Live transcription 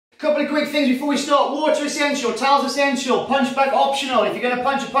Couple of quick things before we start. Water essential, towels essential, punch bag optional. If you're going to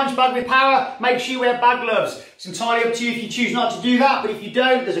punch a punch bag with power, make sure you wear bag gloves. It's entirely up to you if you choose not to do that, but if you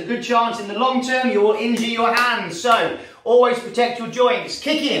don't, there's a good chance in the long term you will injure your hands. So always protect your joints.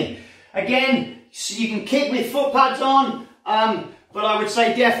 Kicking, again, so you can kick with foot pads on, but I would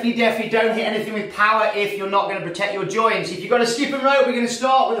say definitely don't hit anything with power if you're not going to protect your joints. If you've got a skip and rope, we're going to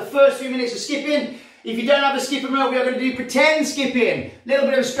start with the first few minutes of skipping. If you don't have a skip and rope, we are going to do pretend skipping. A little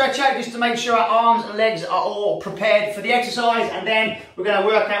bit of a stretch out just to make sure our arms and legs are all prepared for the exercise, and then we're going to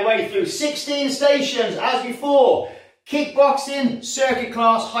work our way through 16 stations as before. Kickboxing, circuit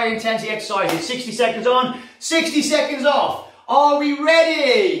class, high intensity exercises. 60 seconds on, 60 seconds off. Are we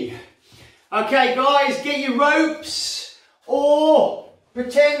ready? Okay guys, get your ropes or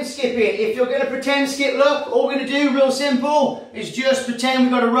pretend skipping. If you're going to pretend skip, look, all we're going to do, real simple, is just pretend we've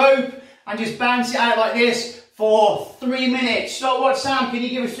got a rope and just bounce it out like this for 3 minutes. Stopwatch Sam, can you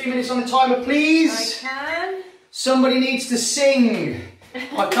give us 3 minutes on the timer, please? I can. Somebody needs to sing.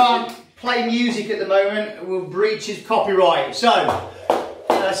 I can't play music at the moment, we'll breach his copyright. So,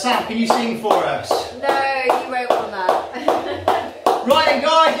 Sam, can you sing for us? No, you won't want that. Right then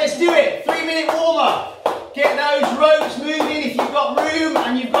guys, let's do it. 3 minute warm up. Get those ropes moving if you've got room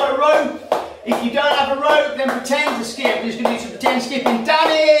and you've got a rope. If you don't have a rope, then pretend to skip. We're just going to do some pretend skipping.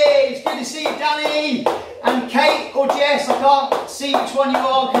 Danny! It's good to see you, Danny! And Kate or Jess, I can't see which one you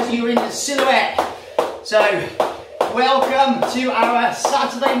are because you're in the silhouette. So, welcome to our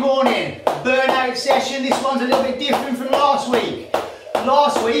Saturday morning burnout session. This one's a little bit different from last week.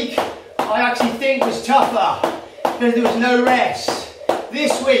 Last week, I actually think was tougher because there was no rest.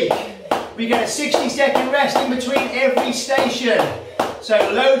 This week, we get a 60-second rest in between every station. So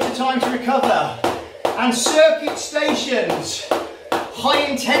loads of time to recover. And circuit stations, high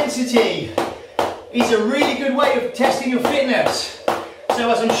intensity, is a really good way of testing your fitness.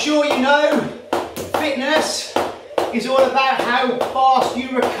 So as I'm sure you know, fitness is all about how fast you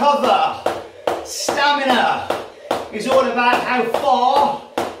recover. Stamina is all about how far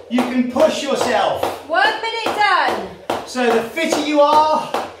you can push yourself. 1 minute done. So the fitter you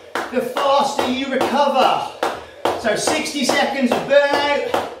are, the faster you recover. So 60 seconds of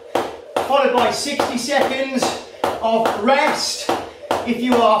burnout, followed by 60 seconds of rest. If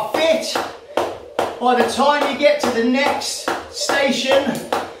you are fit, by the time you get to the next station,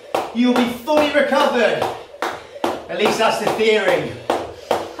 you'll be fully recovered. At least that's the theory.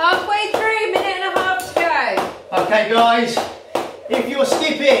 Halfway through, minute and a half to go. Okay guys, if you're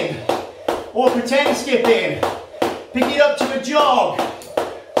skipping or pretend skipping, pick it up to a jog.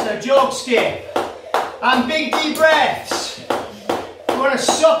 So jog skip. And big deep breaths. You want to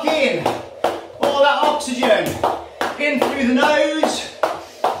suck in all that oxygen in through the nose,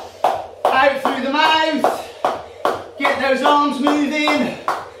 out through the mouth. Get those arms moving.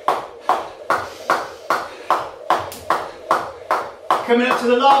 Coming up to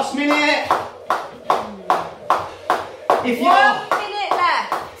the last minute. If you 1 minute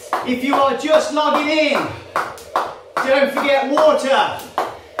left. If you are just logging in, don't forget water.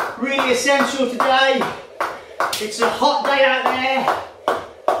 Really essential today. It's a hot day out there.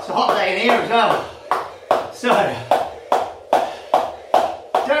 It's a hot day in here as well. So,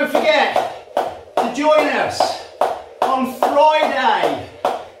 don't forget to join us on Friday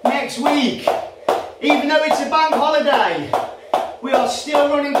next week. Even though it's a bank holiday, we are still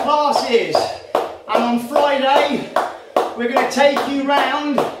running classes. And on Friday, we're going to take you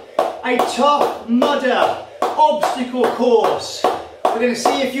round a Tough Mudder obstacle course. We're going to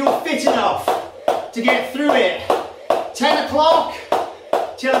see if you're fit enough to get through it. 10 o'clock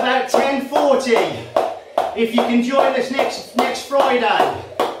till about 10:40. If you can join us next Friday.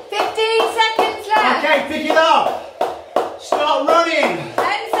 15 seconds left. Okay, pick it up. Start running.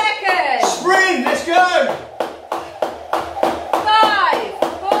 10 seconds. Sprint, let's go. 5,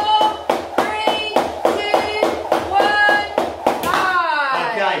 4, 3, 2, 1,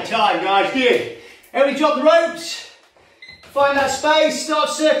 5. Okay, time guys, good. Everybody drop the ropes. Find that space, start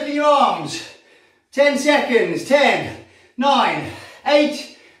circling your arms. 10 seconds, 10, 9,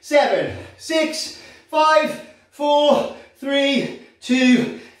 8, 7, 6, 5, 4, 3,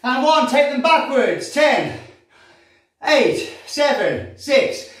 2, and 1. Take them backwards. 10, 8, 7,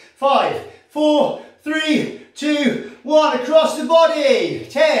 6, 5, 4, 3, 2, 1. Across the body.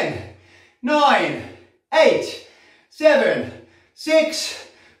 10, 9, 8, 7, 6,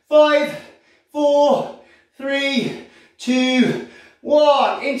 5, 4, 3, 2,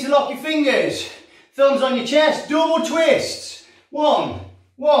 1. Interlock your fingers. Thumbs on your chest. Double twists. 1,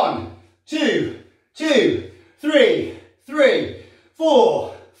 1, 2, 2, 3, 3,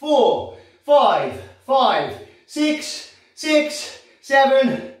 4, 4, 5, 5, 6, 6,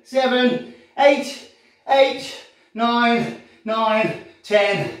 7, 7, 8, 8, 9, 9,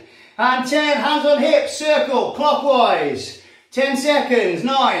 10. And 10, hands on hips, circle, clockwise. 10 seconds,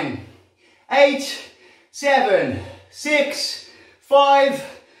 9, 8, 7, 6, 5,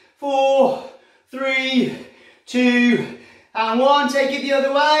 4, 3, 2, and 1. Take it the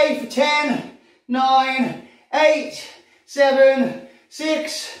other way for 10, 9, 8, 7,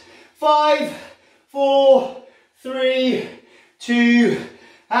 6, 5, 4, 3, 2,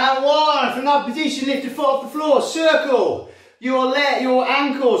 and 1. From that position, lift your foot off the floor. Circle your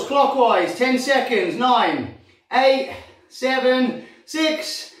ankles clockwise. 10 seconds. 9, 8, 7,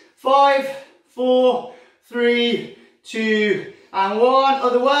 6, 5, 4, 3, 2, and 1.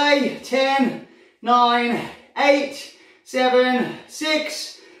 Other way. 10, 9, 8, 7,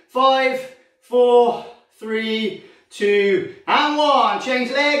 6, 5, 4, 3, 2, and 1.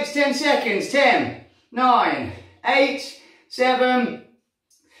 Change legs. 10 seconds. 10, 9, 8, 7,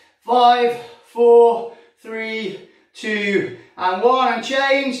 5, 4, 3, 2, and 1. And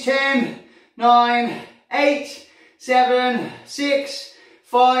change. 10, 9, 8, 7, 6,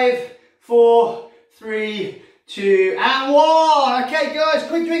 5, 4, 3, 2, and 1. Okay, guys,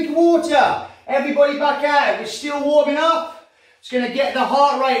 quick drink of water. Everybody back out. We're still warming up. It's going to get the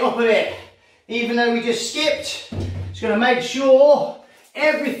heart rate up a bit. Even though we just skipped, it's going to make sure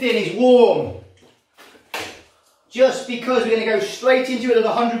everything is warm. Just because we're going to go straight into it at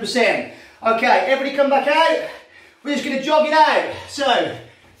 100%. Okay, everybody come back out. We're just going to jog it out. So,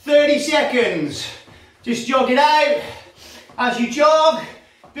 30 seconds. Just jog it out. As you jog,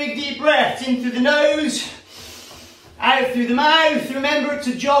 big deep breaths in through the nose, out through the mouth. Remember, it's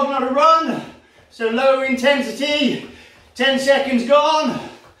a jog, not a run. So lower intensity. 10 seconds gone.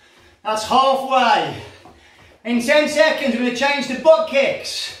 That's halfway. In 10 seconds, we're going to change to butt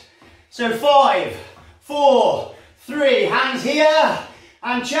kicks. So 5, 4, 3, hands here,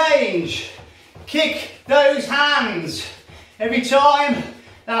 and change. Kick those hands. Every time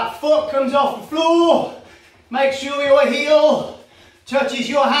that foot comes off the floor, make sure your heel touches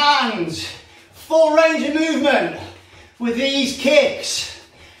your hands. Full range of movement with these kicks.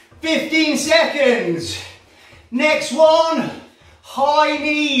 15 seconds. Next one, high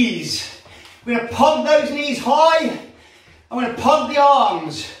knees. We're going to pump those knees high. I'm going to pump the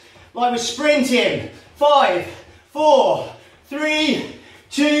arms like we're sprinting. 5, 4, 3,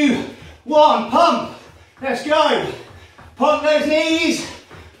 2, 1. Pump. Let's go. Pump those knees.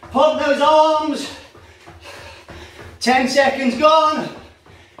 Pump those arms. 10 seconds gone.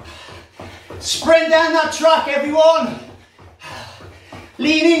 Sprint down that track, everyone.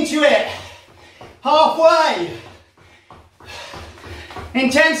 Lean into it. Halfway. In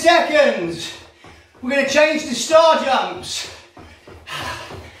 10 seconds, we're going to change to star jumps.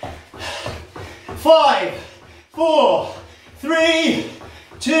 5, 4, 3,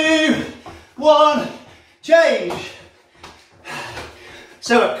 2, 1, change.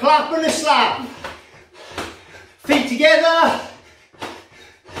 So a clap and a slap. Feet together.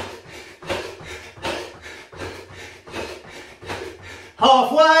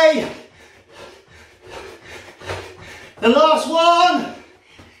 Halfway. The last one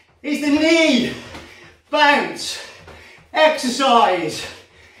is the knee bounce exercise.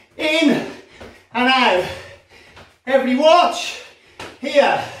 In and out. Everybody watch.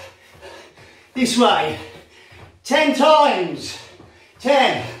 Here. This way. 10 times.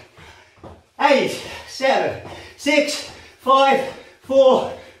 10, 8, 7, 6, 5,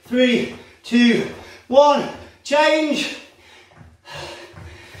 4, 3, 2, 1. Change.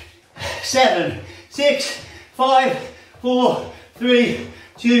 7, 6, 5, 4, 3,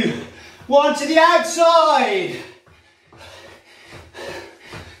 2, 1. To the outside.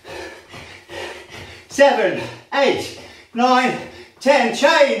 7, 8, 9, 10.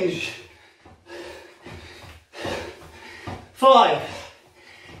 Change. 5,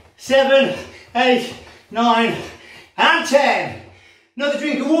 7, 8, 9, and 10. Another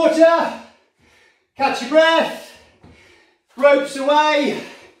drink of water. Catch your breath. Ropes away.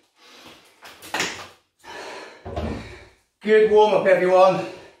 Good warm up, everyone.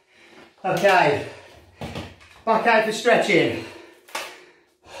 Okay. Back out for stretching.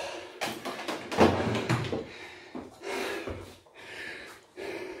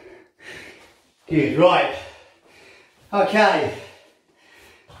 Good, right. Okay.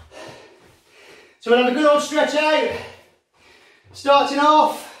 So we'll have a good old stretch out. Starting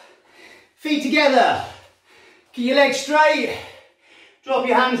off, feet together. Keep your legs straight. Drop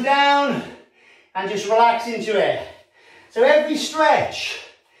your hands down and just relax into it. So every stretch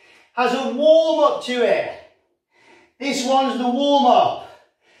has a warm up to it. This one's the warm up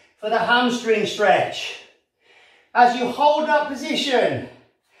for the hamstring stretch. As you hold that position,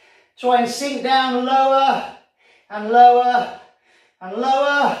 Try and sink down lower and lower and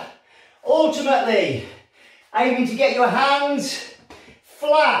lower. Ultimately, aiming to get your hands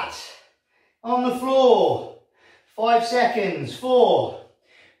flat on the floor. 5 seconds. 4,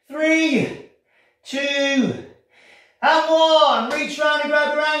 3, 2, and 1. Reach around and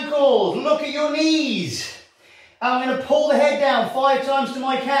grab your ankles. Look at your knees. I'm going to pull the head down 5 times to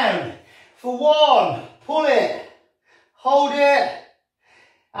my count. For 1, pull it, hold it,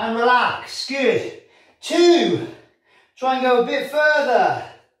 and relax. Good. 2, try and go a bit further,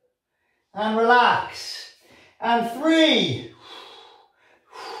 and relax. And 3,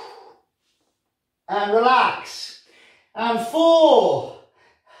 and relax. And 4,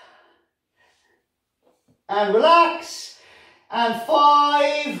 and relax. And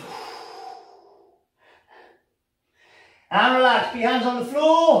 5, and relax. Put your hands on the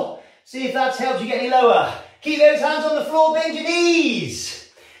floor. See if that's helped you get any lower. Keep those hands on the floor, bend your knees.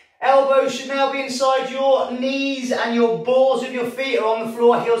 Elbows should now be inside your knees and your balls of your feet are on the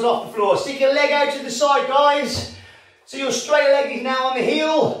floor, heels off the floor. Stick your leg out to the side, guys. So your straight leg is now on the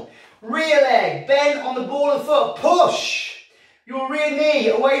heel. Rear leg, bend on the ball of the foot. Push your rear knee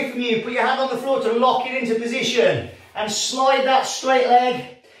away from you. Put your hand on the floor to lock it into position. And slide that straight leg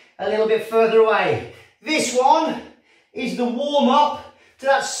a little bit further away. This one is the warm-up to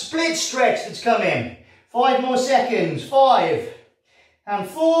that split stretch that's coming. 5 more seconds. 5, and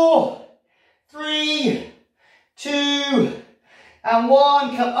 4, 3, 2, and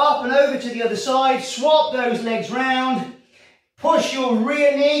 1. Come up and over to the other side. Swap those legs round. Push your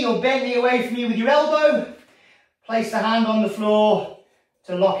rear knee, your bent knee away from you with your elbow. Place the hand on the floor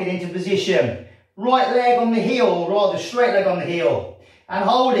to lock it into position. Right leg on the heel, or rather straight leg on the heel. And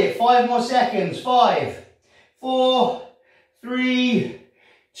hold it. 5 more seconds. 5, 4, 3,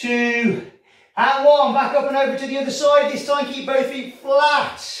 2, and 1. Back up and over to the other side. This time keep both feet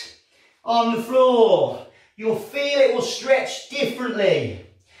flat on the floor. You'll feel it will stretch differently.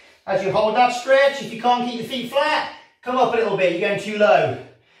 As you hold that stretch, if you can't keep the feet flat, come up a little bit. You're going too low.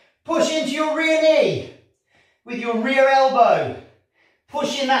 Push into your rear knee with your rear elbow.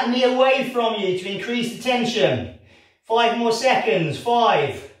 Pushing that knee away from you to increase the tension. 5 more seconds.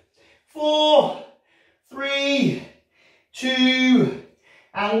 5, 4, 3, 2,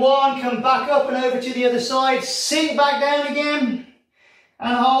 and 1. Come back up and over to the other side. Sink back down again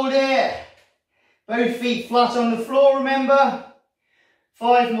and hold it. Both feet flat on the floor, remember.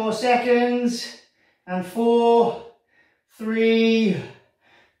 5 more seconds. And 4, 3,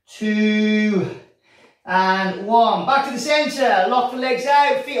 2, and 1. Back to the center. Lock the legs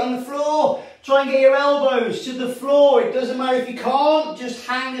out, feet on the floor. Try and get your elbows to the floor. It doesn't matter if you can't, just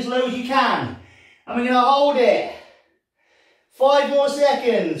hang as low as you can. And we're going to hold it. 5 more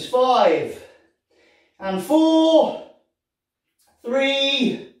seconds. 5, and 4,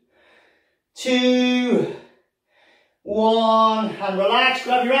 3, 2, 1. And relax.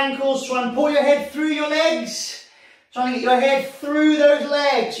 Grab your ankles. Try and pull your head through your legs. Try and get your head through those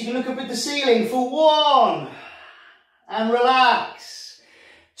legs. You can look up at the ceiling for 1. And relax.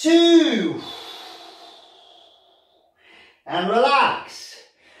 2. And relax.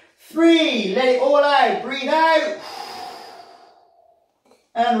 3. Let it all out. Breathe out.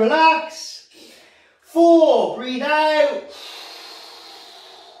 And relax. 4. Breathe out.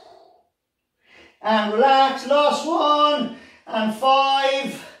 And relax. Last one. And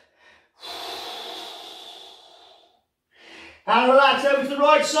 5. And relax over to the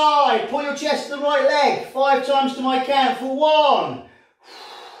right side. Pull your chest to the right leg. 5 times to my count for 1.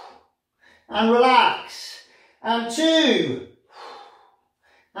 And relax. And 2.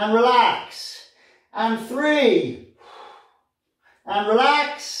 And relax. And 3. And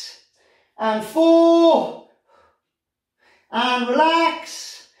relax. And 4. And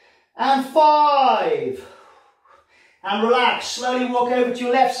relax. And 5. And relax. Slowly walk over to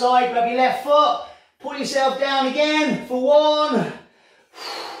your left side. Grab your left foot. Pull yourself down again for 1.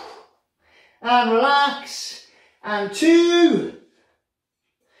 And relax. And 2.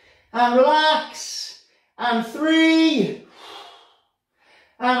 And relax. And 3.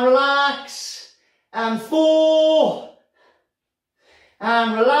 And relax. And 4.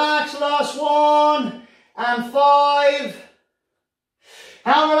 And relax. Last one. And 5.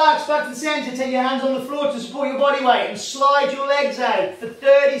 And relax back to the center. Take your hands on the floor to support your body weight and slide your legs out for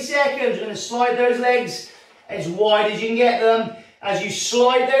 30 seconds. You're going to slide those legs as wide as you can get them. As you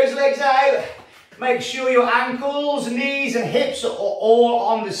slide those legs out, make sure your ankles, knees and hips are all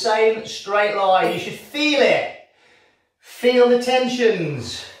on the same straight line. You should feel it. Feel the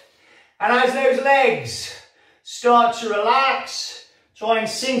tensions. And as those legs start to relax, try and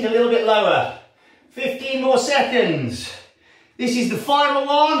sink a little bit lower. 15 more seconds. This is the final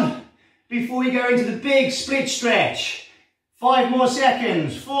one. before we go into the big split stretch. 5 more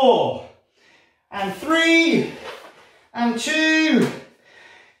seconds. 4 and 3 and 2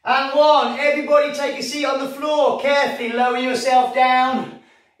 and 1. Everybody take a seat on the floor. Carefully lower yourself down.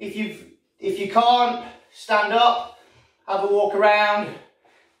 If you can't, stand up, have a walk around,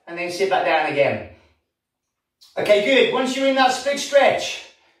 and then sit back down again. Okay, good. Once you're in that split stretch,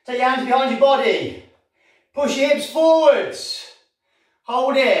 take your hands behind your body. Push your hips forwards.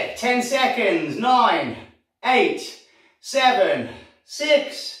 Hold it. 10 seconds. 9, 8, 7,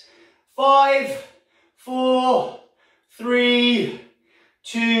 6, 5, 4, 3,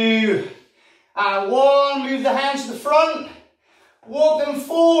 2, and 1. Move the hands to the front. Walk them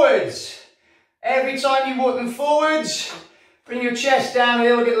forwards. Every time you walk them forwards, bring your chest down a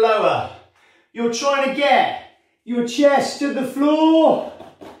little bit lower. You're trying to get your chest to the floor,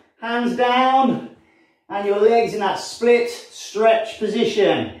 hands down, and your legs in that split stretch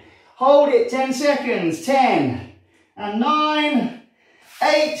position. Hold it 10 seconds. 10 and 9,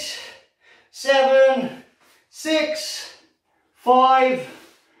 8, 7, 6, 5,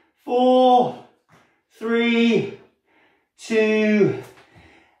 4, 3, 2,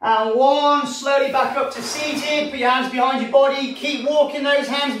 and 1. Slowly back up to seated. Put your hands behind your body. Keep walking those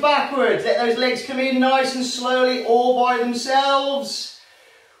hands backwards. Let those legs come in nice and slowly, all by themselves.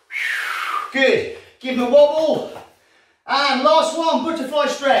 Good. Give them a wobble. And last one, butterfly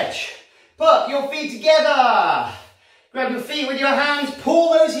stretch. Put your feet together. Grab your feet with your hands.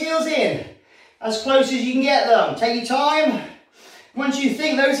 Pull those heels in as close as you can get them. Take your time. Once you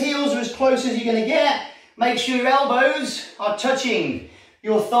think those heels are as close as you're going to get, make sure your elbows are touching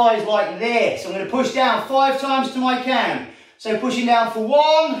your thighs like this. I'm going to push down 5 times to my count. So pushing down for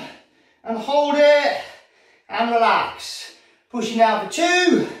 1 and hold it and relax. Pushing down for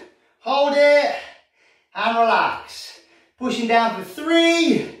 2, hold it and relax. Pushing down for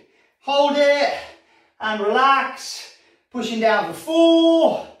 3, hold it and relax. Pushing down for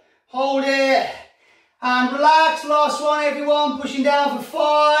 4, hold it and relax. Last one, everyone. Pushing down for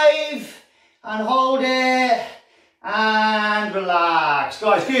 5 and hold it and relax.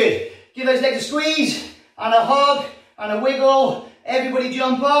 Guys, good. Give those legs a squeeze and a hug and a wiggle. Everybody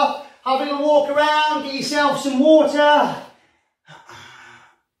jump up. Have a little walk around. Get yourself some water.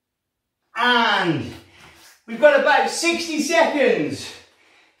 And we've got about 60 seconds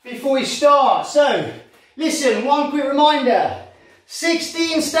before we start. So, listen, one quick reminder.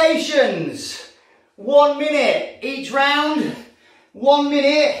 16 stations. 1 minute each round. 1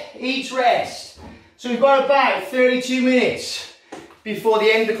 minute each rest. So we've got about 32 minutes before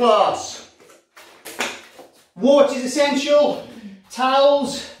the end of the class. Water is essential,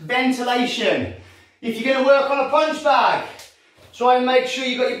 towels, ventilation. If you're going to work on a punch bag, try and make sure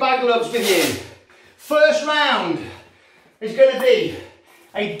you've got your bag gloves with you. First round is going to be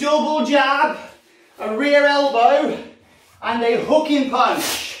a double jab, a rear elbow, and a hooking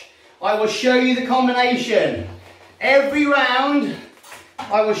punch. I will show you the combination. Every round,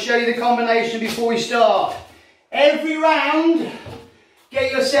 I will show you the combination before we start. Every round,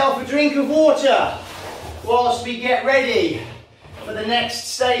 get yourself a drink of water whilst we get ready for the next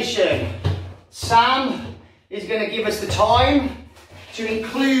station. Sam is going to give us the time to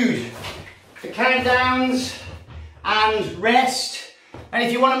include the countdowns and rest. And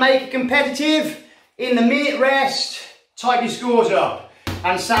if you want to make it competitive, in the minute rest, type your scores up.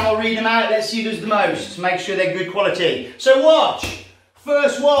 And Sam will read them out. Let's see who does the most. Make sure they're good quality. So watch.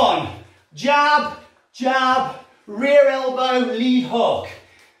 First one, jab, jab, rear elbow, lead hook.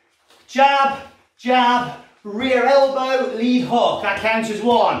 Jab, jab, rear elbow, lead hook. That counts as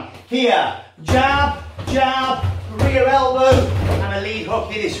 1. Here, jab, jab, rear elbow, and a lead hook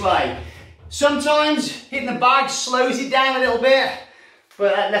here this way. Sometimes hitting the bag slows it down a little bit,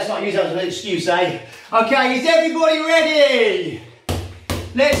 but let's not use that as an excuse, eh? Okay, is everybody ready?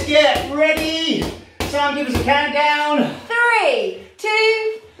 Let's get ready. Sam, give us a countdown. 3, 2,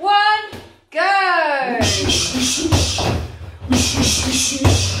 1, go!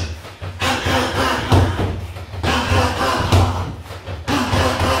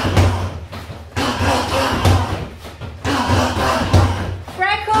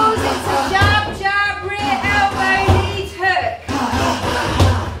 Freckles, it's a jab, jab, rear elbow, lead hook.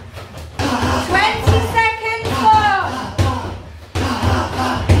 20 seconds more.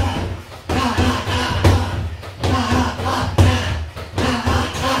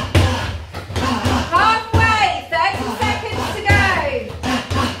 Halfway, 30 seconds to go.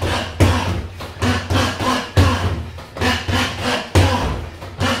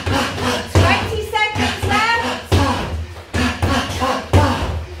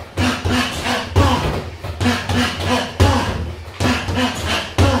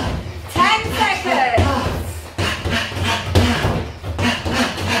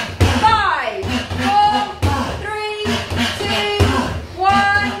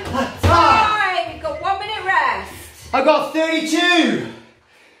 got 32.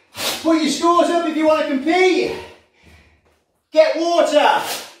 Put your scores up if you want to compete. Get water.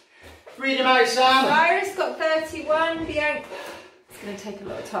 Read them out, Sam. Cyrus got 31. Bianca. It's going to take a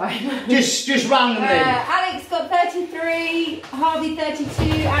lot of time. Just randomly. Alex got 33. Harvey 32.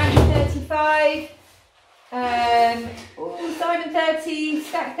 Andy 35. Simon 30.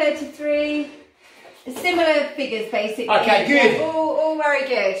 Stack 33. Similar figures, basically. Okay, good. Yeah, all very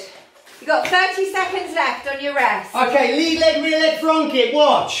good. You've got 30 seconds left on your rest. Okay, lead leg, rear leg, front kick.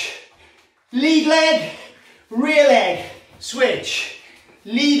 Watch. Lead leg, rear leg, switch.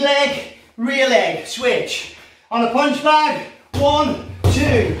 Lead leg, rear leg, switch. On a punch bag, 1,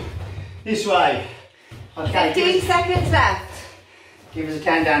 2. This way. Okay. 15 seconds left. Give us a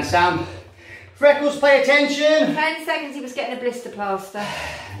countdown, Sam. Freckles, pay attention. 10 seconds, he was getting a blister plaster.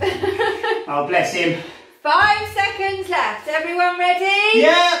 Oh, bless him. 5 seconds left. Everyone ready?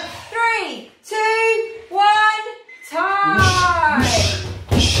 Yeah. 3, 2, 1, time.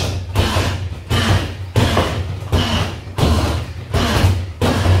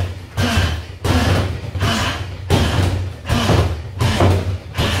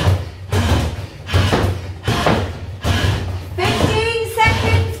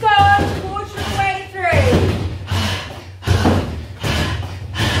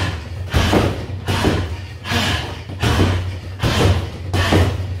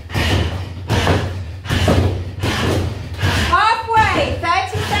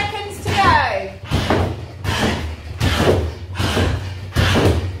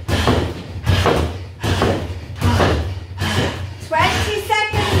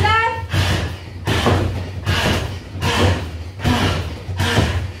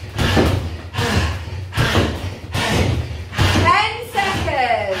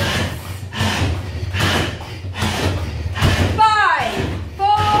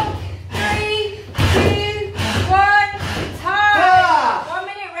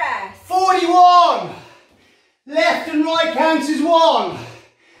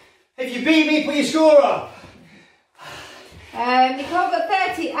 If you beat me, put your score up. Nicole got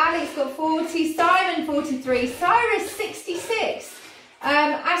 30, Alex got 40, Simon 43, Cyrus 66,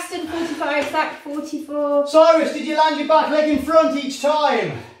 Aston 45, Zach 44. Cyrus, did you land your back leg in front each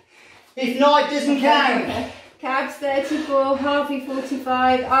time? If not, it doesn't count. Cabs 34, Harvey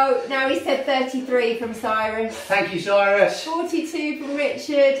 45. Oh, now he said 33 from Cyrus. Thank you, Cyrus. 42 from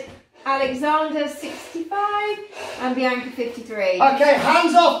Richard. Alexander 65 and Bianca 53. Okay,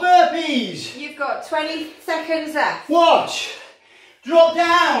 hands off burpees. You've got 20 seconds left. Watch. Drop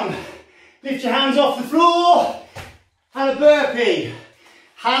down. Lift your hands off the floor. And a burpee.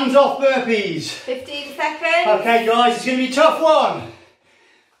 Hands off burpees. 15 seconds. Okay, guys, it's going to be a tough one.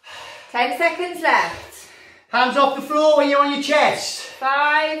 10 seconds left. Hands off the floor when you're on your chest.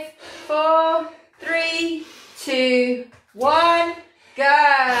 5, 4, 3, 2, 1. Go!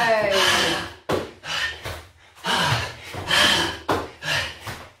 10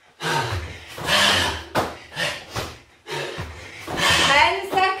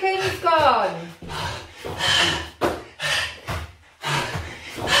 seconds gone.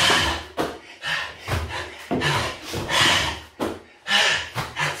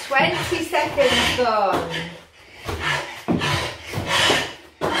 20 seconds gone.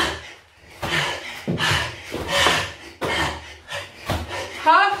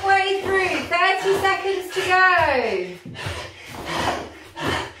 Halfway through, 30 seconds to go.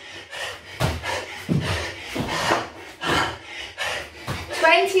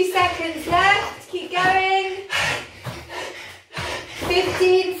 20 seconds left, keep going.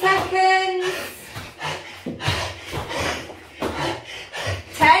 15 seconds.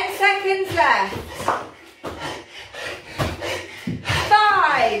 10 seconds left.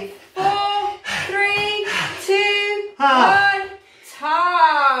 5, 4, 3, 2, 1.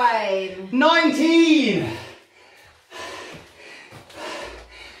 Time. 19.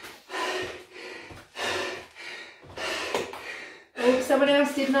 Oh, someone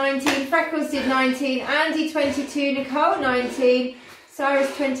else did 19. Freckles did 19. Andy 22. Nicole 19.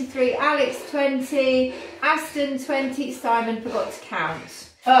 Cyrus 23. Alex 20. Aston 20. Simon forgot to count.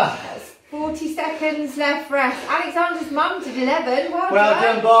 That's 40 seconds left rest. Alexander's mum did 11. Well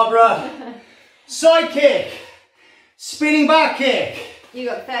done, Barbara. Side kick. Spinning back kick. You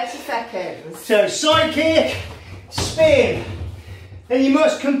got 30 seconds. So side kick, spin. Then you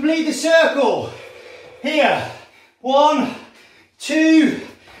must complete the circle. Here. 1, 2,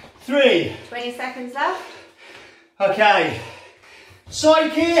 3. 20 seconds left. Okay.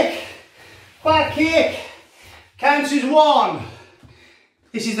 Side kick, back kick, counts as 1.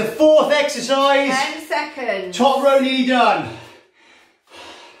 This is the 4th exercise. 10 seconds. Top row nearly done.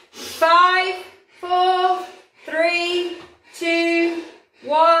 5, 4, 3, 2,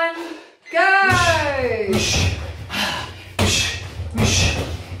 1, go!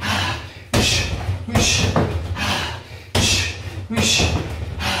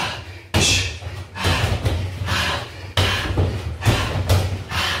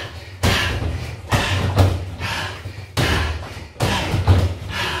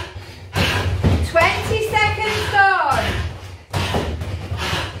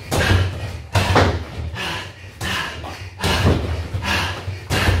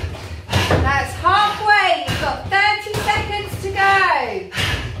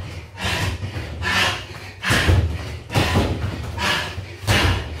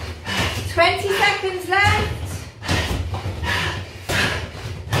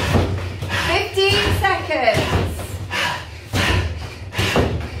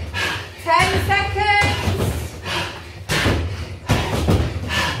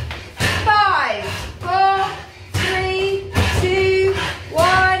 Five, 4, 3, 2,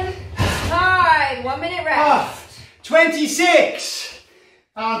 1, time. 1 minute rest. 26.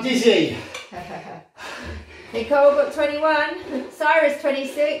 I'm dizzy. Nicole got 21, Cyrus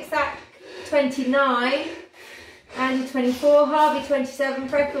 26, Zach 29, Andy 24, Harvey 27,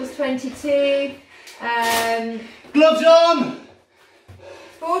 Freckles 22. Gloves on.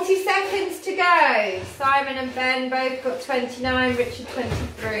 40 seconds to go. Simon and Ben both got 29, Richard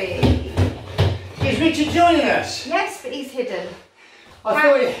 23. Is Richard joining us? Yes, but he's hidden.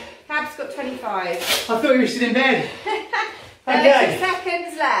 Cab's got 25. I thought you were still in bed. 30 Okay.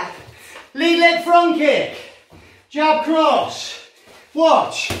 seconds left. Lead leg front kick. Jab cross.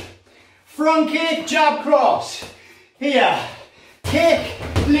 Watch. Front kick, jab cross. Here. Kick,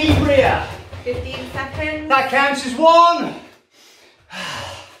 lead rear. 15 seconds. That counts as 1.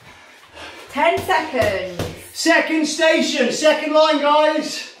 10 seconds. Second station, second line,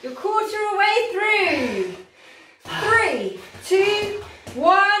 guys. You're quarter away through. 3, 2,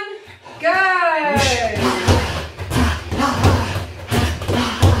 1, go.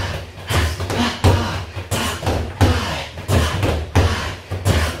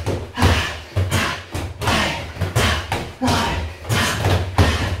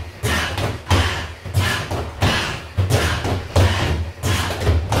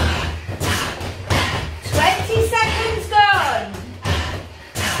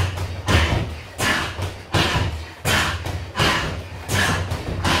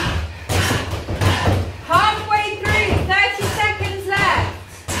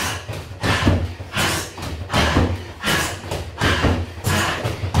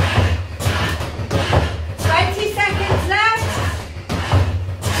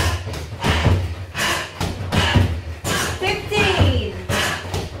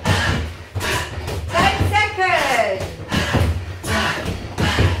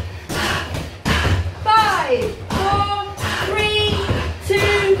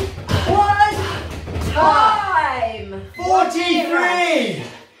 Time! 43!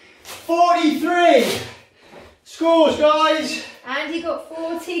 43! Scores, guys! Andy got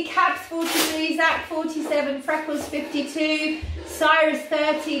 40, Cabs 43, Zach 47, Freckles 52, Cyrus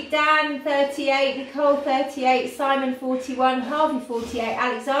 30, Dan 38, Nicole 38, Simon 41, Harvey 48,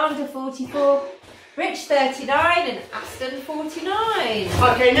 Alexander 44, Rich 39 and Aston 49.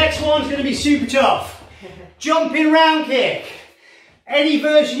 Okay, next one's going to be super tough. Jumping round kick. Any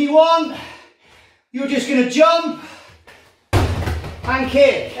version you want. You're just going to jump and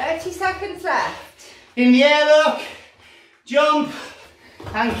kick. 30 seconds left. In the air look, jump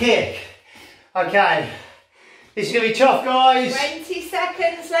and kick. Okay, this is going to be tough, guys. 20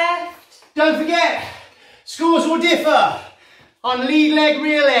 seconds left. Don't forget, scores will differ on lead leg,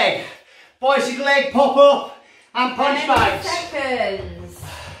 rear leg, bicycle leg, pop up and punch 10 bags. seconds.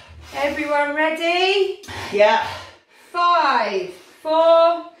 Everyone ready? Yeah. 5,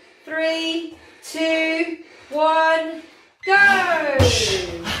 4, 3, 2, 1, go! Whoosh,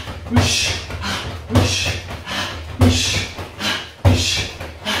 whoosh, whoosh, whoosh, whoosh,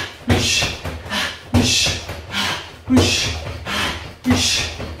 whoosh, whoosh, whoosh,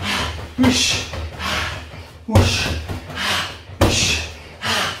 whoosh, whoosh, whoosh,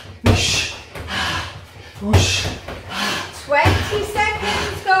 whoosh, whoosh. 20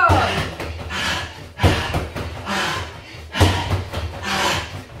 seconds gone.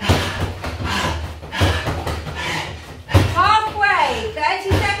 Halfway, 30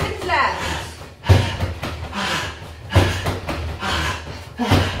 seconds left.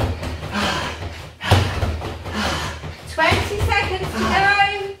 20 seconds to go.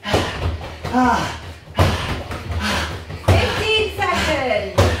 15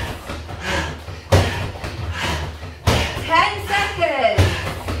 seconds. 10 seconds.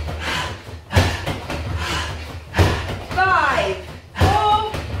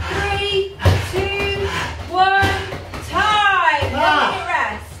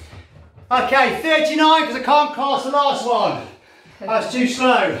 Okay, 39 because I can't cast the last one. That's too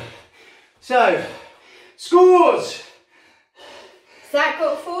slow. So, scores. Zach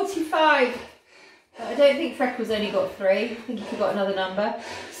got 45. I don't think Freckles only got 3. I think he forgot another number.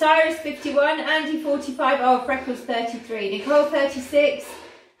 Cyrus 51, Andy 45, oh Freckles 33, Nicole 36,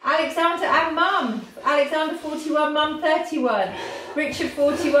 Alexander and Mum. Alexander 41, Mum 31, Richard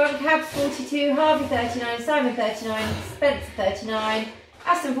 41, Cabs 42, Harvey 39, Simon 39, Spencer 39,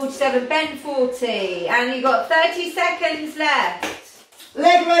 Aston 47, Ben 40. And you got 30 seconds left.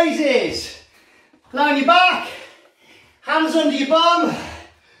 Leg raises. Lie on your back, hands under your bum.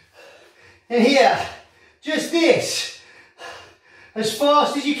 And here, just this, as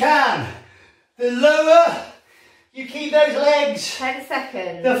fast as you can. The lower you keep those legs, 10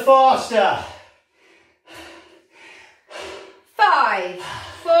 seconds. the faster. 5,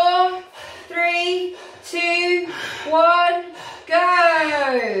 4, 3, 2, 1,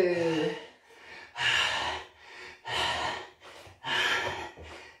 go!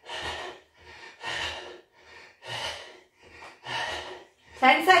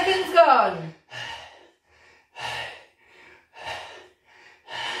 10 seconds gone.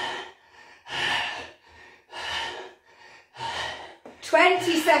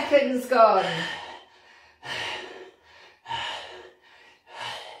 Twenty seconds gone.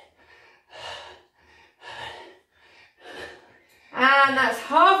 And that's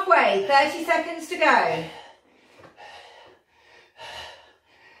halfway, 30 seconds to go.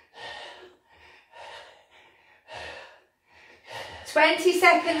 Twenty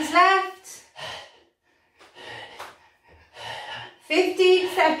seconds left. 15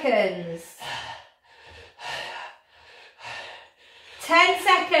 seconds. 10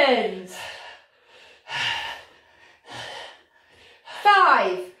 seconds.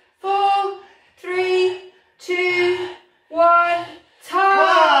 5, 4, 3, 2, 1. Time.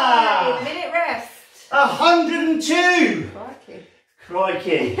 Wow. Minute rest. 102. Crikey.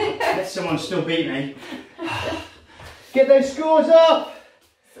 Crikey. Let someone still beat me. Get those scores up.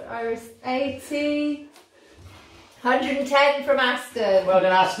 So Iris 80. 110 from Aston. Well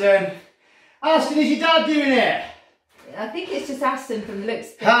done, Aston. Aston, is your dad doing it? I think it's just Aston from the looks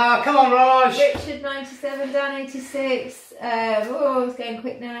of it. Ah, come on, Raj. Richard 97, Dan 86. Oh, it's going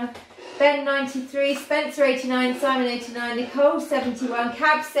quick now. Ben 93, Spencer 89, Simon 89, Nicole 71.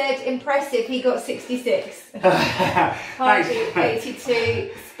 Cab said impressive, he got 66. Harvey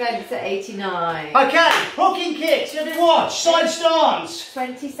 82, Spencer 89. Okay, hooking kicks. Everybody watch. Side stance.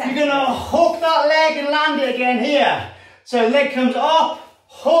 20 seconds. You're going to hook that leg and land it again here. So leg comes up,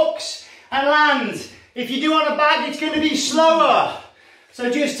 hooks and lands. If you do on a bag, it's going to be slower. So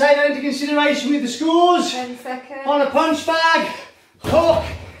just take that into consideration with the scores. 10 seconds. On a punch bag, hook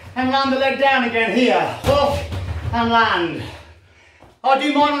and land the leg down again here. Hook and land. I'll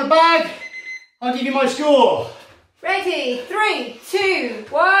do mine on a bag. I'll give you my score. Ready? 3, 2,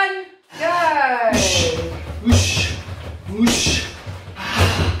 1, go. Whoosh, whoosh.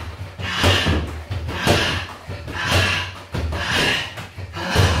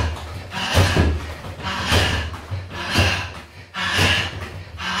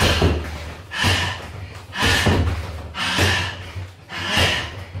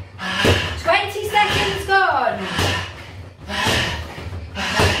 20 seconds gone.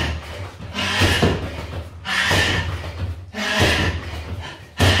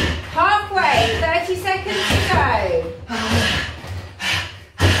 Halfway, 30 seconds to go.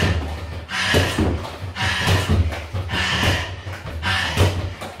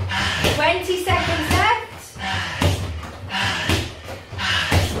 20 seconds left.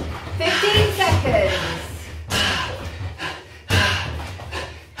 15 seconds.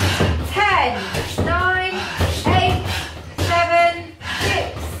 10, 9, 8, 7,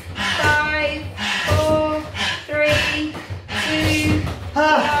 6, 5, 4, 3, 2,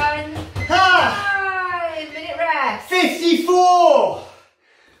 1. Ha! 5 minute rest. 54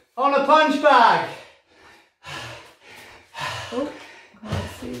 on a punch bag. Oh,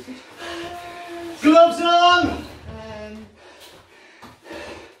 let's see. Gloves on.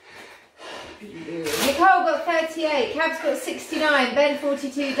 Nicole got 38, Cab's got 69, Ben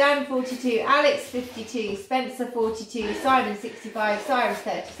 42, Dan 42, Alex 52, Spencer 42, Simon 65, Cyrus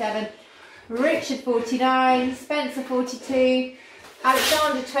 37, Richard 49, Spencer 42,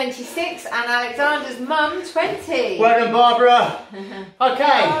 Alexander 26, and Alexander's mum 20. Well done, Barbara.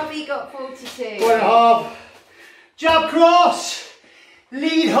 Okay. Harvey got 42. 1.5. Jab cross,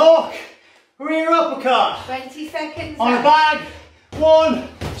 lead hook, rear uppercut. 20 seconds. On a left. bag. 1,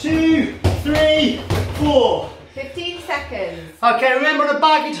 2, 3, 4. 15 seconds. Okay, remember on a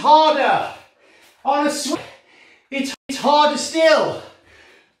bag it's harder. On a swing, it's harder still.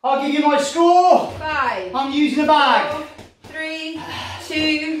 I'll give you my score. 5. I'm using a bag. 4, 3,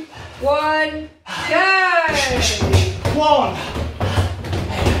 2, 1, go! 1.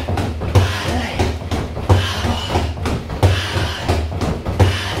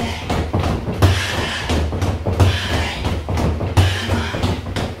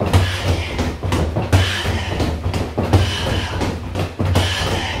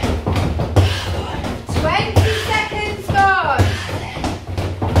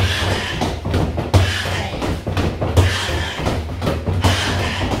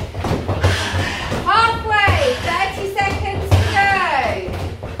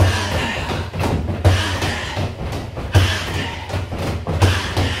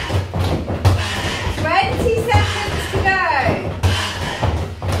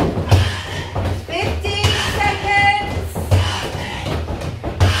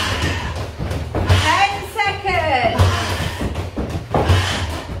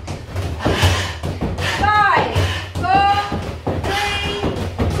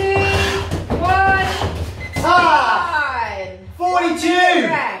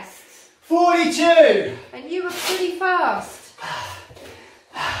 42. And you were pretty fast.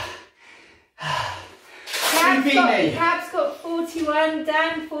 Cab's got 41,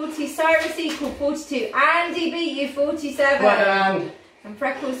 Dan 40, Cyrus equal 42, Andy beat you 47, and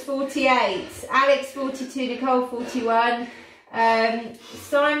Freckles 48, Alex 42, Nicole 41,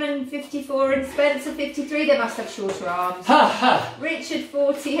 Simon 54 and Spencer 53, they must have shorter arms. Richard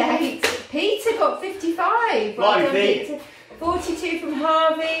 48, Peter got 55, right, Pete. 42 from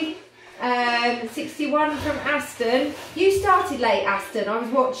Harvey, 61 from Aston. You started late, Aston, I was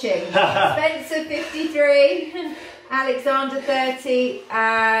watching. Spencer 53, Alexander 30,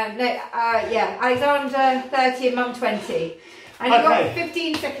 Alexander 30 and Mum 20. And you've got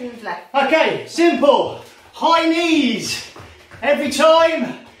 15 seconds left. Okay, simple. High knees. Every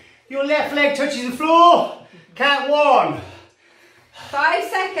time your left leg touches the floor, count 1. 5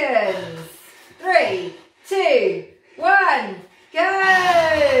 seconds. 3, 2, 1, go!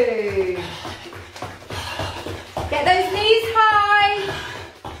 Get those knees high.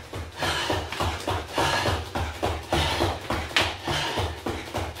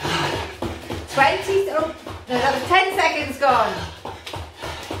 Oh, no, that was 10 seconds gone.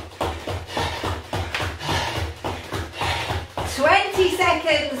 20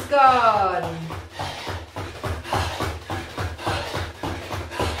 seconds gone.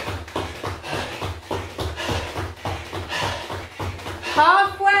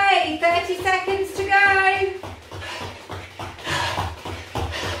 Halfway, 30 seconds to go.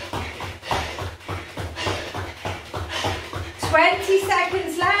 20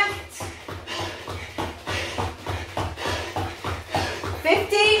 seconds left.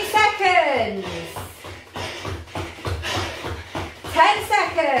 15 seconds. 10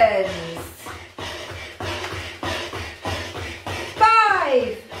 seconds.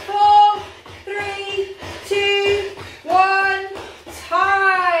 5, 4, 3, 2, 1.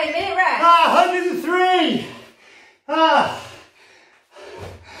 Time. Minute rest. 103.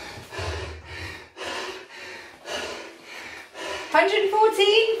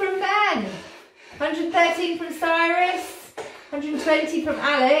 114 from Ben. 113 from Cyrus. 120 from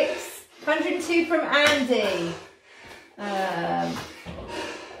Alex. 102 from Andy.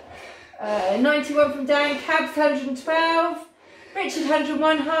 91 from Dan. Cabs 112. Richard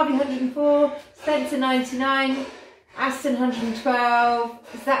 101. Harvey 104. Spencer 99. Aston 112.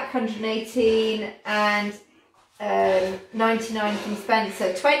 Zach 118. And 99 from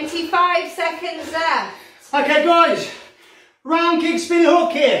Spencer. 25 seconds left. Okay, guys. Round kick, spin,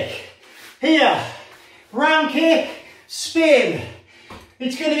 hook kick. Here. Round kick, spin.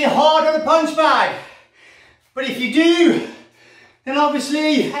 It's going to be hard on the punch bag. But if you do, then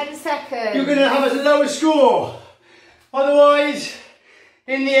obviously 10 seconds. You're going to have a lower score. Otherwise,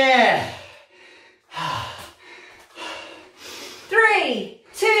 in the air. 3,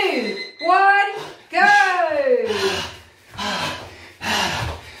 2, 1, go!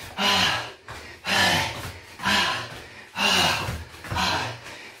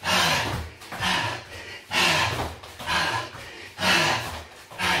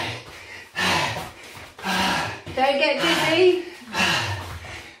 Don't get dizzy.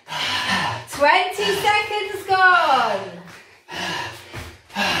 20 seconds gone.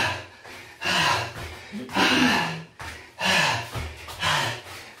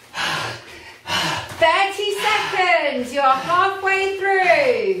 30 seconds. You're halfway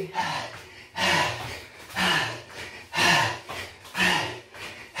through.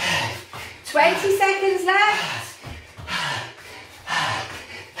 20 seconds left.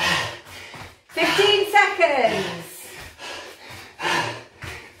 15 seconds.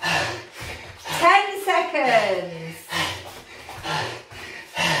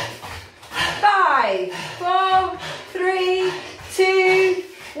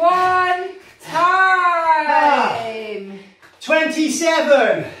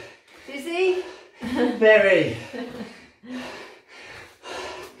 27. Busy? Very.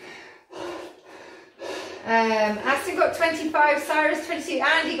 Aston got 25, Cyrus 22,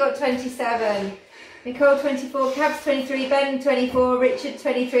 Andy got 27, Nicole 24, Cabs 23, Ben 24, Richard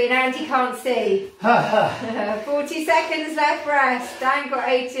 23, and Andy can't see. 40 seconds left rest. Dan got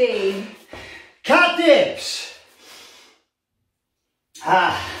 18. Cat dips.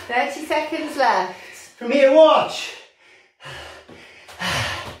 30 seconds left. From here, watch.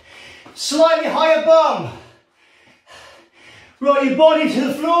 Slightly higher bum. Roll your body to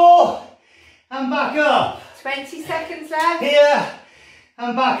the floor and back up. 20 seconds left. Here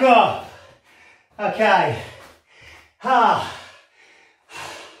and back up. Okay. 10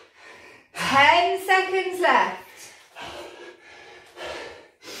 seconds left.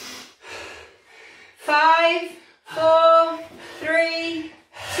 5, 4, 3,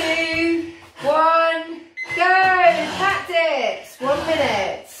 2, 1, go. Cat dips. 1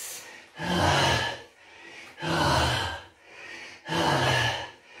 minute.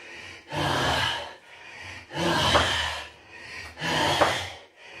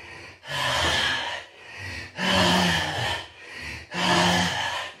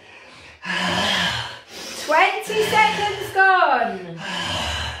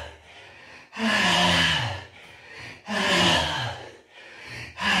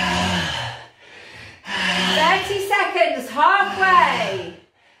 Halfway.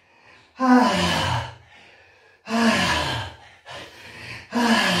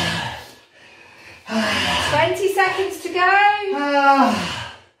 20 seconds to go.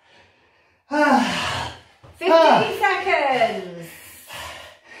 15 seconds.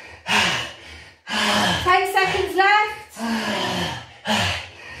 10 seconds left.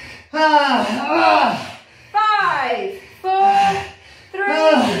 5, 4, 3,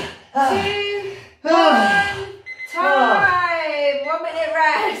 2, 1. Time! 1 minute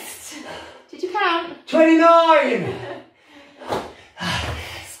rest. Did you count? 29.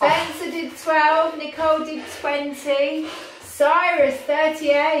 Spencer did 12, Nicole did 20, Cyrus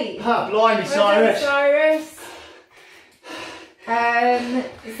 38. Blimey, Cyrus. Cyrus.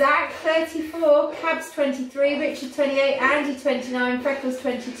 Zach 34, Cabs 23, Richard 28, Andy 29, Freckles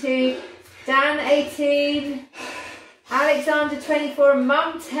 22, Dan 18, Alexander 24, and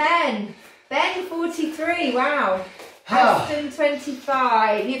Mum 10. Ben 43, wow. Aston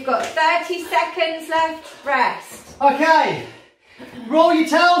 25. You've got 30 seconds left, rest. Okay, roll your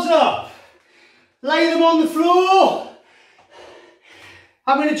towels up, lay them on the floor.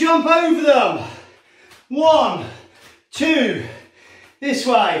 I'm going to jump over them. 1, 2, this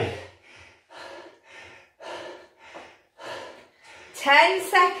way. 10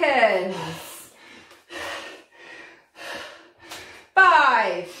 seconds.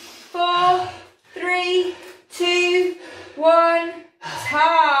 5, 4, 3, 2, 1,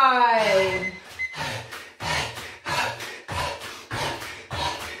 time.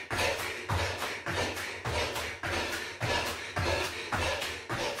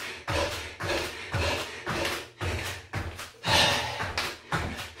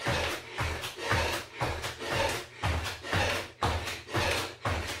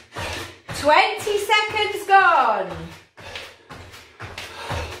 Twenty seconds gone.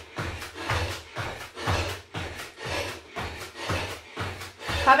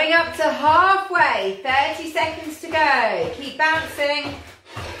 Coming up to halfway, 30 seconds to go. Keep bouncing.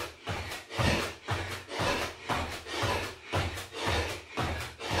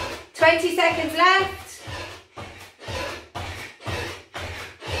 $20 seconds left.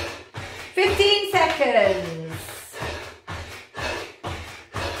 15 seconds.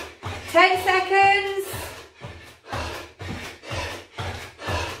 10 seconds.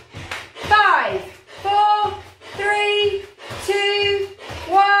 5, 4, 3, 2,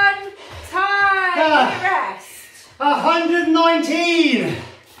 1, time. Rest. 119.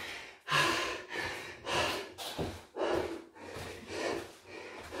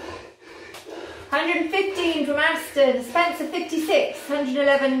 115 from Aston, Spencer 56,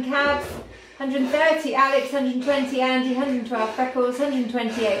 111 Cabs, 130 Alex, 120 Andy, 112 Freckles,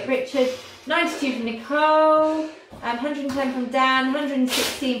 128 Richard, 92 from Nicole, 110 from Dan,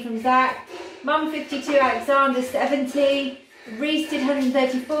 116 from Zach, Mum 52, Alexander 70, Reese did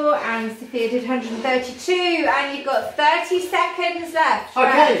 134 and Sophia did 132, and you've got 30 seconds left.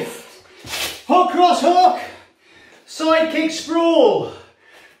 Okay, hook, cross, hook, side kick, sprawl.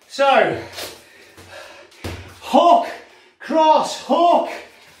 So, hook, cross, hook,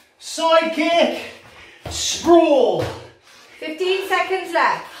 side kick, sprawl. 15 seconds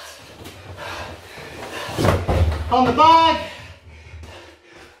left. On the bag,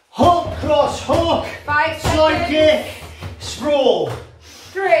 hook, cross, hook, 5 seconds. side kick, sprawl. sprawl.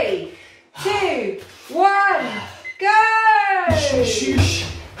 3, 2, 1, go! Shoosh.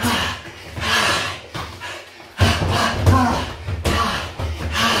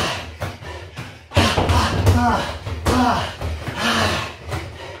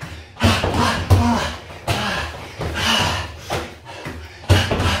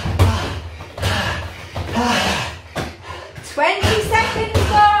 20 seconds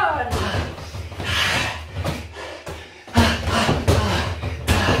gone.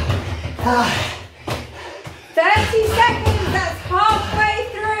 30 seconds, that's halfway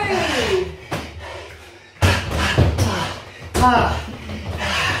through.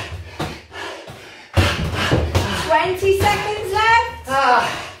 20 seconds left.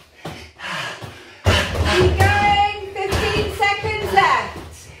 Keep going, 15 seconds left.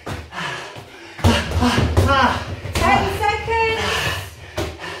 10 seconds.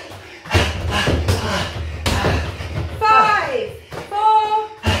 5, 4,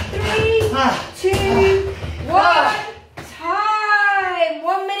 3, 2, 1. Time.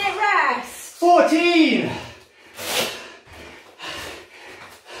 1 minute rest. 14.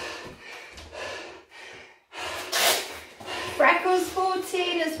 Freckles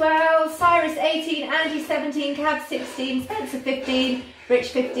 14 as well. Cyrus 18, Andy 17, Cab 16, Spencer 15, Rich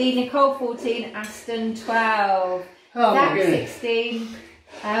 15, Nicole 14, Aston 12, Oh, Zach my goodness. 16,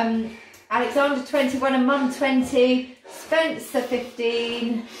 Alexander 21 and Mum 20, Spencer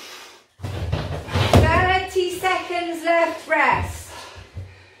 15. 30 seconds left, rest.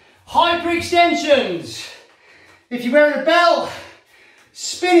 Hyperextensions. If you're wearing a belt,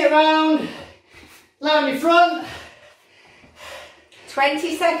 spin it round, land your front,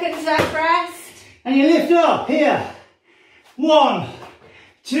 20 seconds left, rest. and you lift up. Here. 1,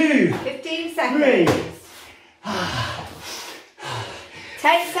 2, 15 seconds.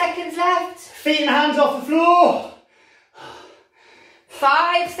 10 seconds left. feet and hands off the floor.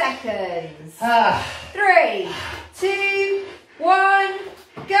 5 seconds. 3, 2, 1,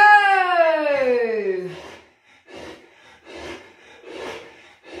 go!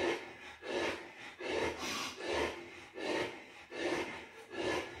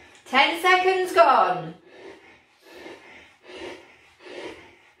 Ten seconds gone.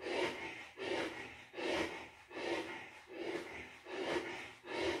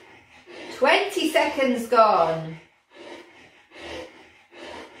 Twenty seconds gone.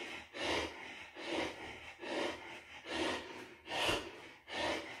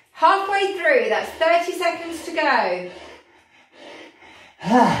 Halfway through, that's 30 seconds to go.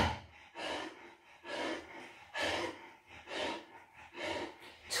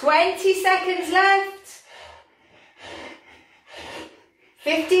 20 seconds left.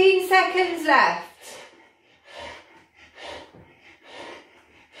 15 seconds left.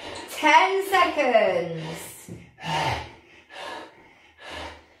 10 seconds.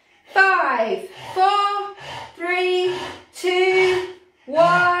 5, 4, 3, 2,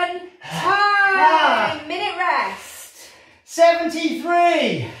 1. Time. Minute rest.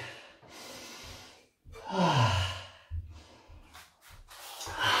 73.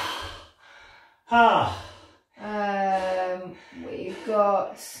 We've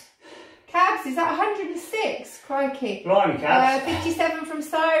got Cabs, is that 106? Crikey. Blimey, Cabs. 57 from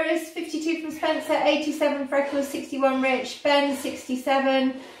Cyrus, 52 from Spencer, 87 Freckles, 61 Rich, Ben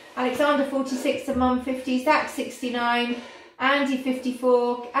 67, Alexander 46 and Mum 50, Zach 69, Andy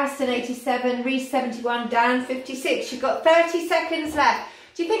 54, Aston 87, Reese 71, Dan 56. You've got 30 seconds left.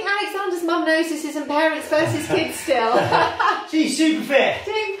 Do you think Alexander's mum knows this isn't parents versus kids still? She's super fit.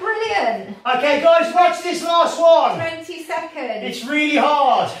 Doing brilliant. Okay, guys, watch this last one. 20 seconds. It's really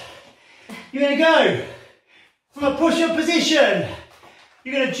hard. You're going to go from a push-up position.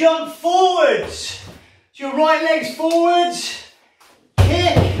 You're going to jump forwards. So your right leg's forwards,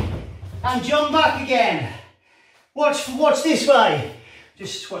 kick, and jump back again. Watch this way.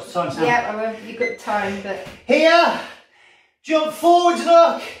 Just watch the time, Sam. Yeah, I won't be good time, but... Here, jump forwards,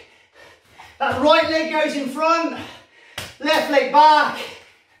 look. That right leg goes in front, left leg back,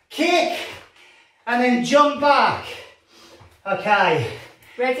 kick, and then jump back. Okay.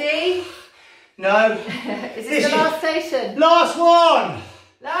 Ready? No. Is this the last station? Last one.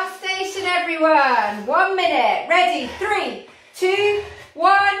 Last station, everyone. 1 minute. Ready? 3, 2,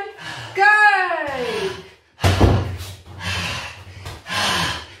 1, go!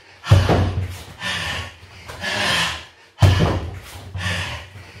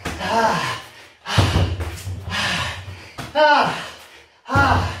 Ah.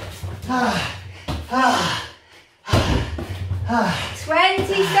 20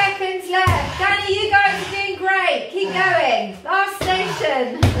 seconds left. Danny, you guys are doing great. Keep going. Last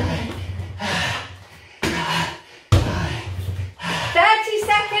station.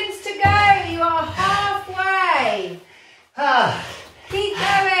 Keep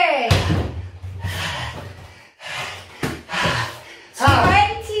going.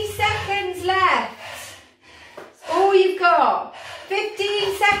 20 seconds left. That's all you've got.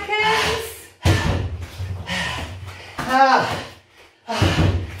 15 seconds. 10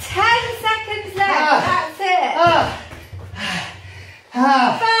 seconds left. That's it.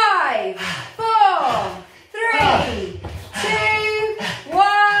 5, 4, 3, 2, 1,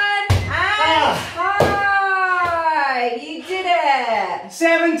 and high. You did it.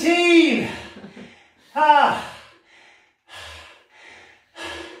 17.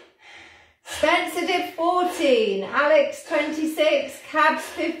 Spencer did 14, Alex 26, Cabs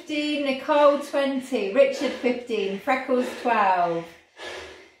 15, Nicole 20, Richard 15, Freckles 12,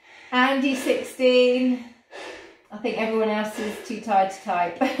 Andy 16. I think everyone else is too tired to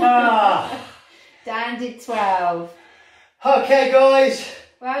type. Dan did 12. Okay, guys.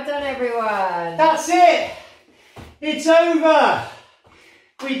 Well done, everyone. That's it. It's over.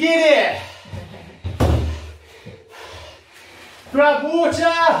 We did it. Grab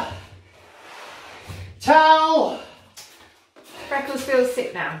water. Towel. Freckles feels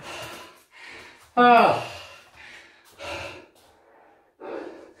sick now.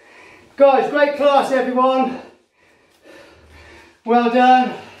 Guys, great class, everyone. Well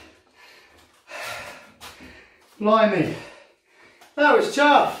done. Blimey. That was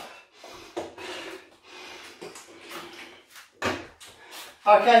tough.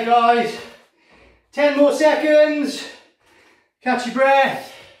 Okay, guys. 10 more seconds. Catch your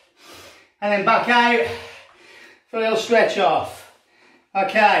breath. And then back out for a little stretch off.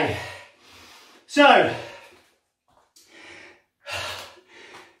 Okay. So,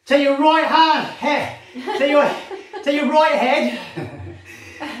 take your right hand, take your right head,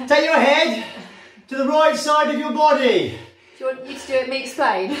 take your head to the right side of your body. Do you want you to do it, me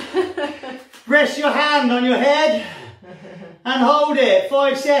explain? Rest your hand on your head and hold it.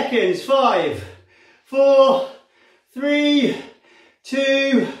 5 seconds. 5, 4, 3,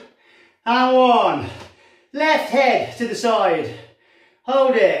 2, and 1. Left head to the side.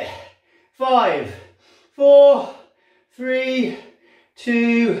 Hold it. 5, 4, 3,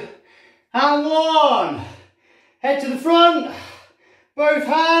 2, and 1. Head to the front. Both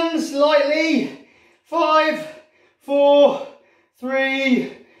hands lightly. 5, 4,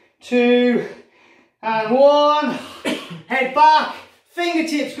 3, 2, and 1. Head back.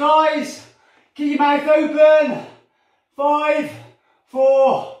 Fingertips, guys. Keep your mouth open. 5,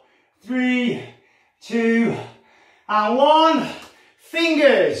 4, 3, 2, and 1.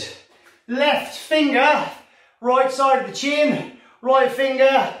 Fingers. Left finger, right side of the chin. Right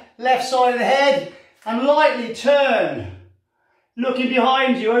finger, left side of the head. And lightly turn. Looking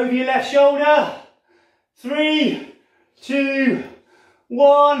behind you, over your left shoulder. 3, 2,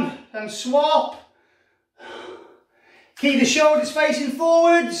 1. And swap. Keep the shoulders facing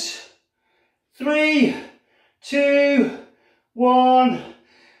forwards. 3, 2, 1.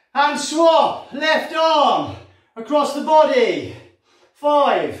 And swap. Left arm across the body.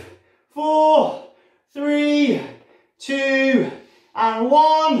 5, 4, 3, 2, and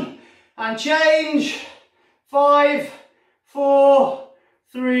 1. And change. 5, 4,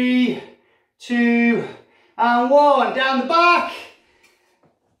 3, 2, and 1. Down the back.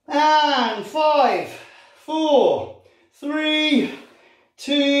 And 5, 4, 3,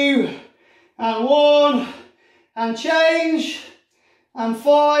 2, and 1. And change. And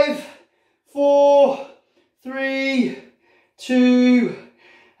 5, 4, 3, 2,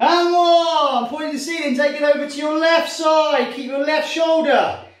 and 1. Point to the ceiling, take it over to your left side. Keep your left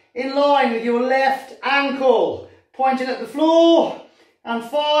shoulder in line with your left ankle. Pointing at the floor. And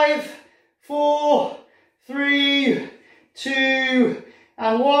 5, 4, 3, 2,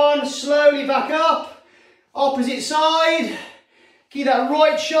 and 1. Slowly back up. Opposite side. Keep that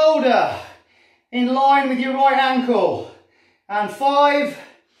right shoulder in line with your right ankle. And 5,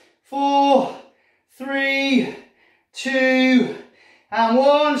 4, 3, 2, and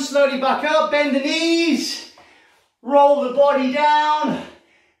 1. Slowly back up. Bend the knees. Roll the body down.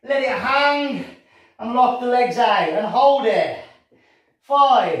 Let it hang. And lock the legs out. And hold it.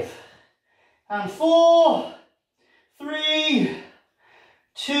 5, and 4, 3,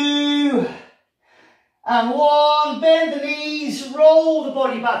 2, and 1. Bend the knees. Roll the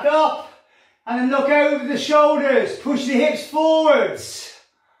body back up. And then look over the shoulders. Push the hips forwards.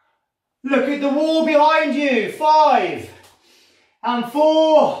 Look at the wall behind you. 5, and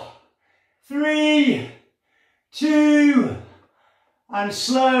 4, 3, 2, and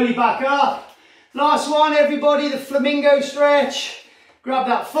slowly back up. Last one, everybody, the flamingo stretch. Grab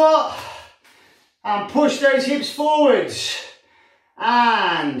that foot and push those hips forwards.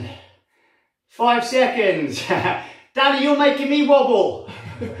 And 5 seconds. Danny, you're making me wobble.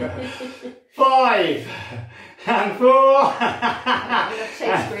 5 and 4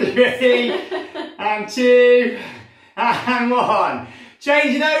 and 3 and 2 and 1.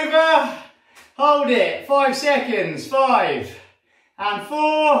 Change it over. Hold it. 5 seconds. 5 and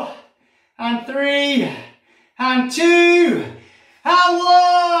 4 and 3 and 2 and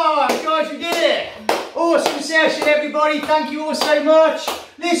 1. Guys, we did it. Awesome session, everybody. Thank you all so much.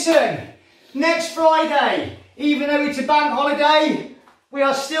 Listen, next Friday, even though it's a bank holiday, we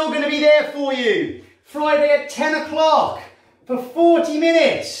are still going to be there for you. Friday at 10 o'clock for 40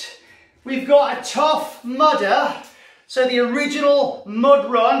 minutes. We've got a Tough Mudder, so the original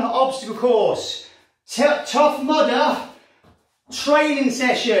mud run obstacle course. Tough Mudder training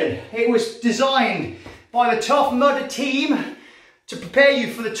session. It was designed by the Tough Mudder team to prepare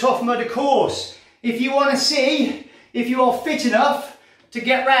you for the Tough Mudder course. If you want to see if you are fit enough to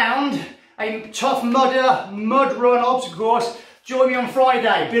get round a Tough Mudder mud run obstacle course, join me on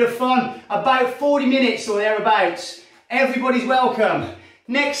Friday. Bit of fun, about 40 minutes or thereabouts. Everybody's welcome.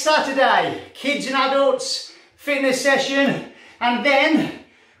 Next Saturday, kids and adults, fitness session, and then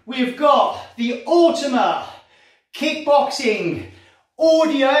we've got the Ultimate Kickboxing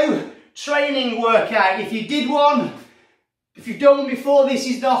audio training workout. If you did one, if you've done one before, this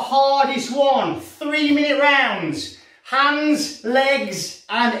is the hardest one. 3-minute rounds, hands, legs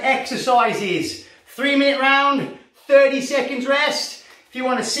and exercises. 3-minute round, 30 seconds rest. If you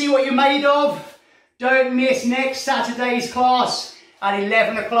want to see what you're made of, don't miss next Saturday's class at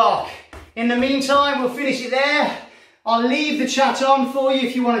 11 o'clock. In the meantime, we'll finish it there. I'll leave the chat on for you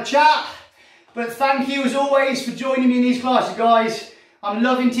if you want to chat. But thank you as always for joining me in these classes, guys. I'm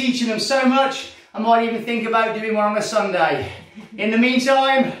loving teaching them so much, I might even think about doing one on a Sunday. In the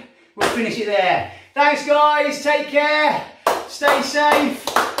meantime, we'll finish it there. Thanks, guys. Take care. Stay safe.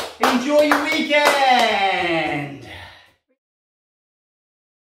 Enjoy your weekend.